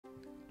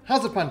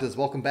How's it, punters?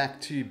 Welcome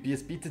back to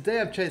BSB. Today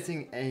I'm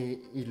chasing a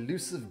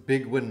elusive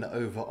big win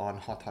over on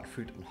Hot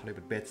Fruit on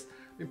Hollywoodbets.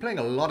 Been playing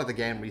a lot of the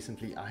game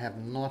recently. I have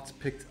not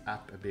picked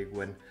up a big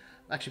win.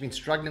 I've actually been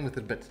struggling with it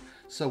a bit.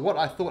 So what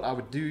I thought I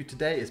would do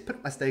today is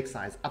put my stake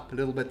size up a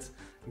little bit,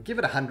 give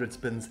it 100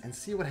 spins and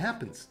see what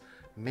happens.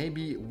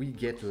 Maybe we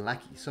get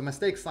lucky. So my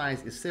stake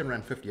size is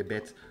R7.50 a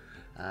bet.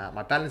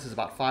 My balance is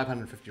about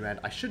 550 Rand.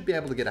 I should be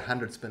able to get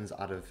 100 spins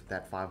out of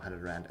that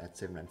 500 Rand at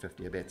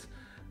R7.50 a bet.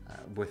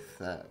 With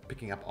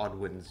picking up odd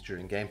wins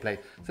during gameplay.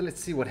 So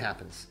let's see what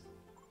happens.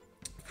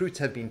 Fruits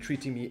have been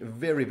treating me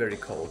very, very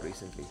cold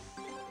recently.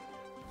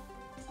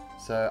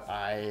 So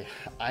I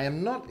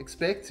am not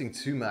expecting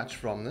too much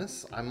from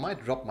this. I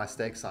might drop my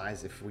stake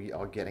size if we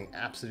are getting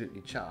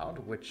absolutely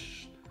chowed,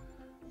 which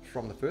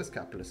from the first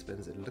couple of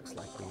spins it looks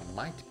like we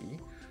might be.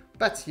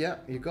 But yeah,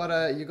 you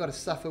gotta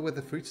suffer with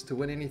the fruits to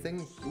win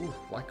anything. Ooh,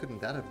 why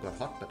couldn't that have got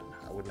hot button?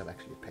 I wouldn't have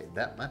actually paid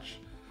that much.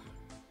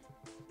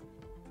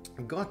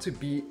 Got to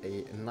be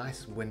a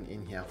nice win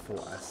in here for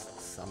us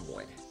some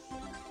way.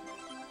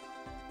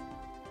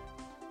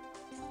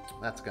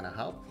 That's gonna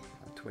help.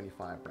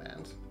 25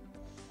 Rand.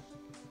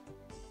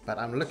 But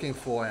I'm looking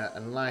for a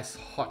nice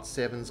hot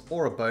sevens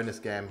or a bonus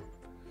game.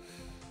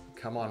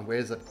 Come on,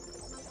 where's it?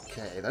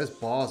 Okay, those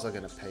bars are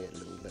gonna pay a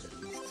little bit at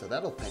least, so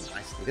that'll pay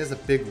nicely. There's a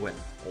big win.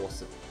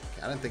 Awesome.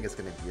 Okay, I don't think it's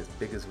gonna be as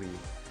big as we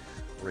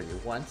really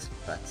want,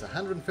 but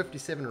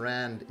 157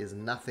 Rand is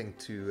nothing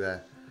to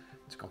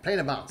complain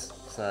about,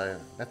 so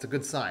that's a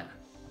good sign.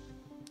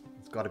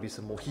 There's got to be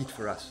some more heat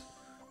for us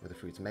with the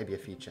fruits, maybe a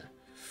feature.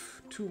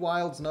 2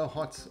 wilds, no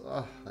hots.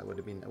 Oh, that would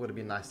have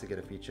been nice to get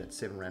a feature at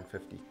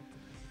R7.50.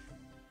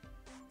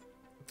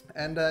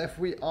 And if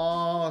we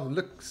are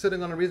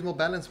sitting on a reasonable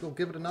balance, we'll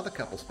give it another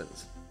couple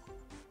spins.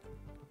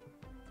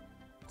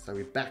 So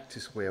we're back to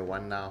square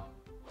one now.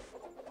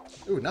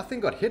 Ooh, nothing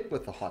got hit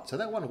with the hot, so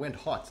that one went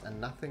hot and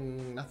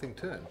nothing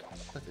turned.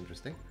 That's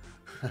interesting.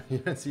 You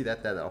don't see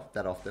that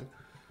often.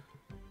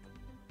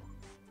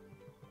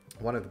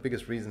 One of the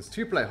biggest reasons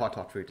to play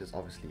Hot Fruit is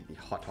obviously the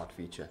Hot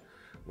feature,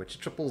 which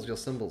triples your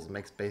symbols,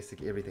 makes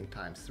basically everything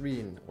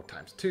 ×3 or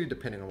 ×2,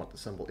 depending on what the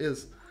symbol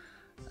is.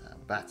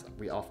 But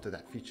we're after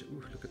that feature.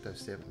 Ooh, look at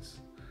those sevens.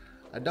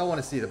 I don't want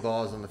to see the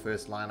bars on the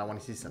first line. I want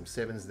to see some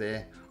sevens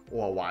there,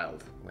 or a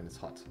wild when it's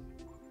hot.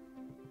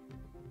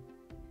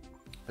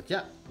 But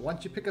yeah,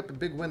 once you pick up a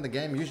big win, the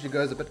game usually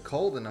goes a bit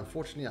cold, and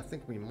unfortunately I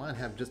think we might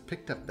have just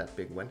picked up that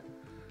big win,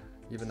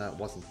 even though it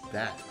wasn't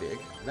that big.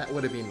 That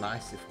would have been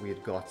nice if we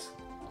had got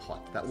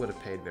hot. That would have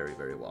paid very,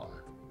 very well.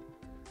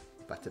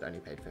 But it only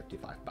paid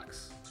 55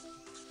 bucks.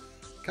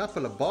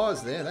 Couple of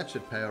bars there, that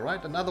should pay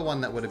alright. Another one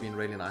that would have been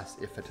really nice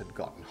if it had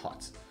gotten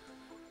hot.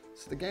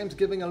 So the game's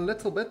giving a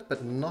little bit,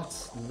 but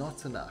not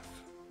enough.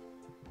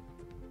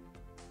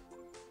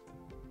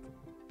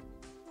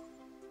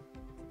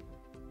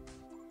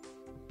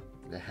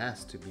 There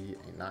has to be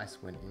a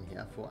nice win in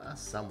here for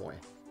us somewhere.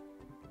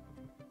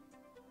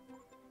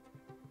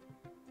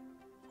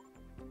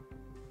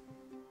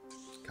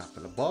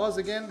 Couple of bars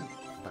again,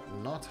 but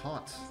not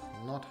hot.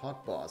 Not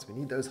hot bars. We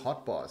need those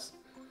hot bars.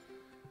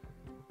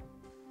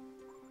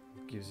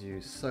 It gives you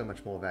so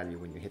much more value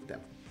when you hit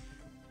them.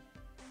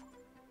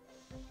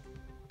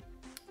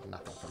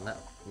 Nothing from that.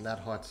 That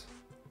hot.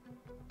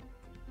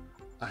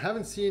 I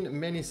haven't seen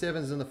many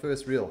sevens in the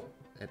first reel.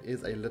 It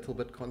is a little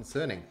bit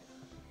concerning.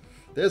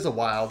 There's a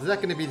wild. Is that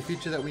going to be the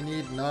feature that we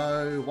need?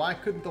 No. Why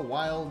couldn't the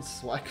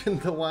wilds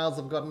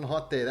have gotten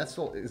hot there? That's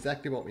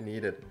exactly what we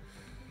needed.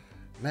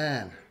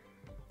 Man.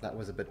 That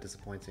was a bit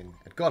disappointing.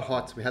 It got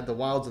hot, we had the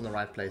wilds in the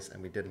right place,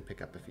 and we didn't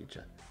pick up a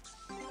feature.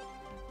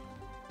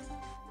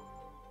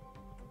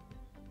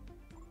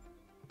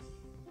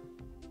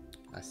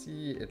 I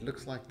see it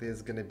looks like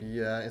there's going to be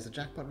is a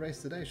jackpot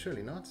race today,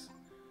 surely not?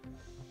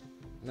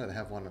 No, they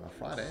have one on a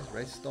Friday.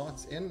 Race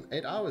starts in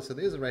 8 hours, so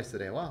there's a race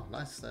today. Wow,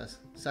 nice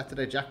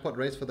Saturday jackpot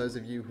race for those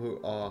of you who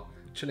are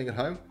chilling at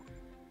home.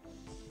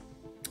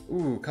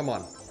 Ooh, come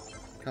on.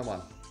 Come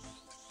on.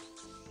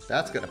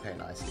 That's going to pay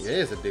nicely.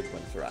 There's a big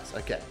one for us.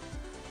 Okay.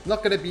 Not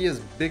going to be as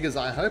big as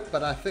I hope,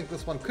 but I think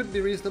this one could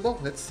be reasonable.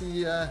 Let's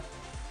see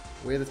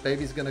where this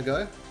baby's going to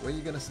go. Where are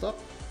you going to stop?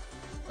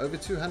 Over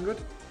 200.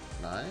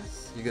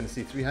 Nice. You're going to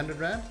see 300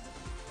 Rand.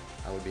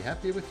 I would be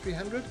happy with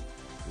 300.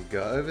 You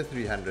go over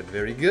 300.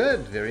 Very good.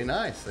 Very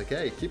nice.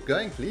 Okay, keep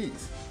going,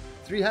 please.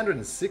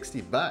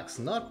 360 bucks.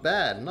 Not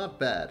bad. Not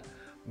bad.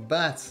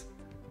 But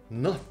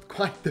not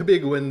quite the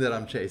big win that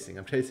I'm chasing.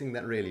 I'm chasing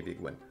that really big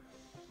win.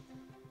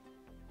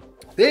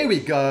 There we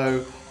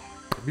go.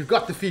 We've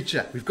got the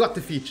feature. We've got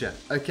the feature.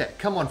 Okay,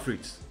 come on,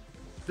 fruits.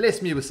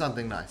 Bless me with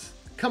something nice.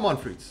 Come on,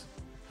 fruits.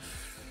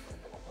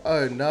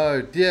 Oh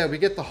no, dear, we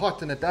get the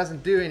hot and it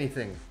doesn't do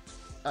anything.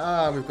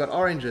 Ah, we've got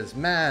oranges.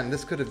 Man,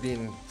 this could have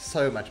been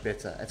so much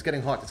better. It's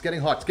getting hot. It's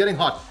getting hot. It's getting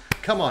hot.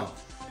 Come on.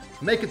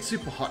 Make it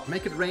super hot.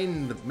 Make it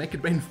rain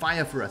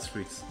fire for us,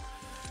 fruits.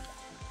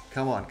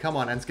 Come on, come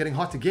on. And it's getting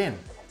hot again.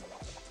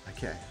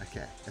 Okay,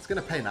 okay. It's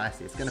going to pay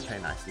nicely. It's going to pay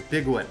nicely.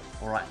 Big win.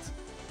 All right.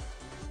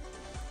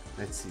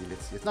 Let's see.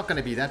 It's not going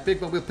to be that big,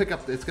 but we'll pick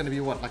up, it's going to be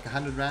what, like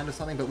 100 rand or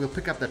something, but we'll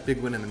pick up that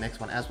big win in the next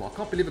one as well. I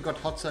can't believe it got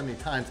hot so many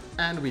times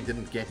and we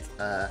didn't get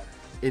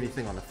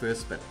anything on the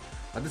first spin.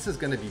 But this is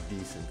going to be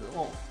decent.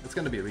 Oh, it's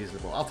going to be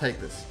reasonable. I'll take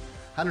this.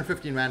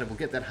 115 rand, and we'll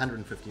get that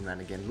 115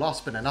 rand again. Last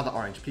spin, another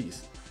orange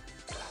piece.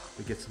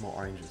 We get some more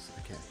oranges.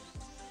 Okay.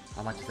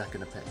 How much is that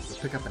going to pay? We'll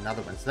pick up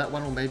another one. So that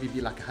one will maybe be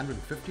like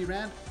 150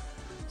 rand.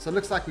 So it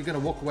looks like we're going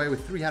to walk away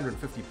with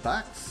 350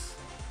 bucks.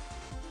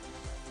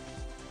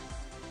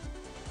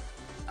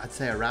 I'd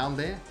say around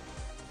there.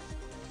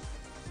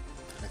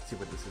 Let's see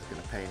what this is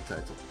going to pay in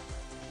total.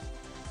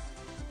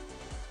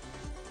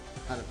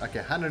 Okay,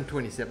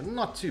 127.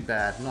 Not too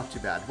bad, not too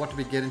bad. What do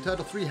we get in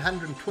total?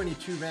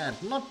 322 rand.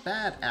 Not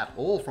bad at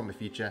all from a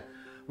feature.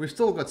 We've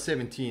still got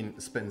 17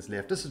 spins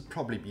left. This would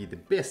probably be the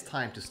best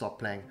time to stop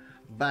playing.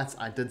 But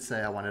I did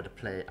say I wanted to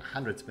play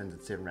 100 spins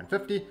at 7 rand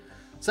 50.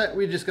 So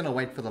we're just going to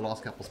wait for the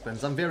last couple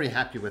spins. I'm very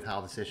happy with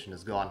how the session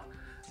has gone.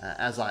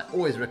 As I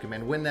always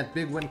recommend, when that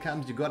big win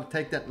comes, you've got to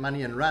take that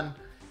money and run.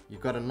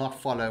 You've got to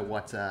not follow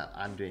what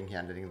I'm doing here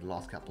and letting the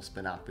last couple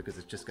spin out, because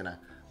it's just going to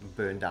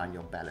burn down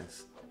your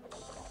balance.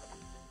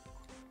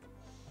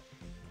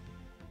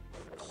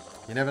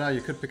 You never know,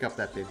 you could pick up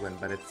that big win,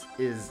 but it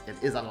is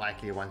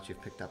unlikely once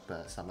you've picked up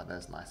some of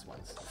those nice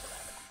ones.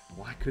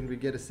 Why couldn't we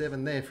get a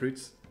 7 there,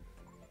 fruits?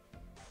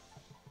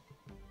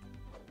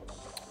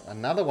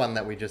 Another one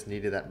that we just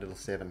needed, that little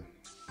 7.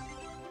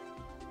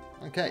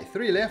 Okay,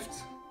 3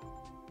 left.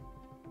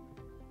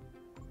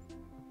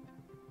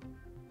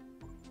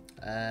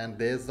 And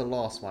there's the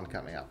last one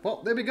coming up.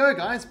 Well, there we go,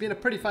 guys. Been a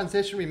pretty fun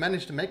session. We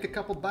managed to make a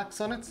couple bucks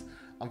on it.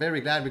 I'm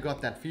very glad we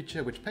got that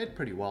feature, which paid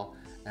pretty well.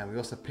 And we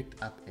also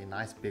picked up a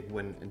nice big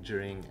win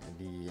during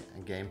the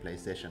gameplay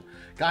session.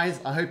 Guys,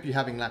 I hope you're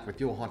having luck with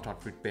your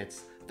hot fruit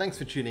bets. Thanks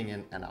for tuning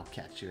in, and I'll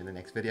catch you in the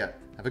next video.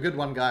 Have a good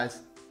one,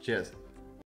 guys. Cheers.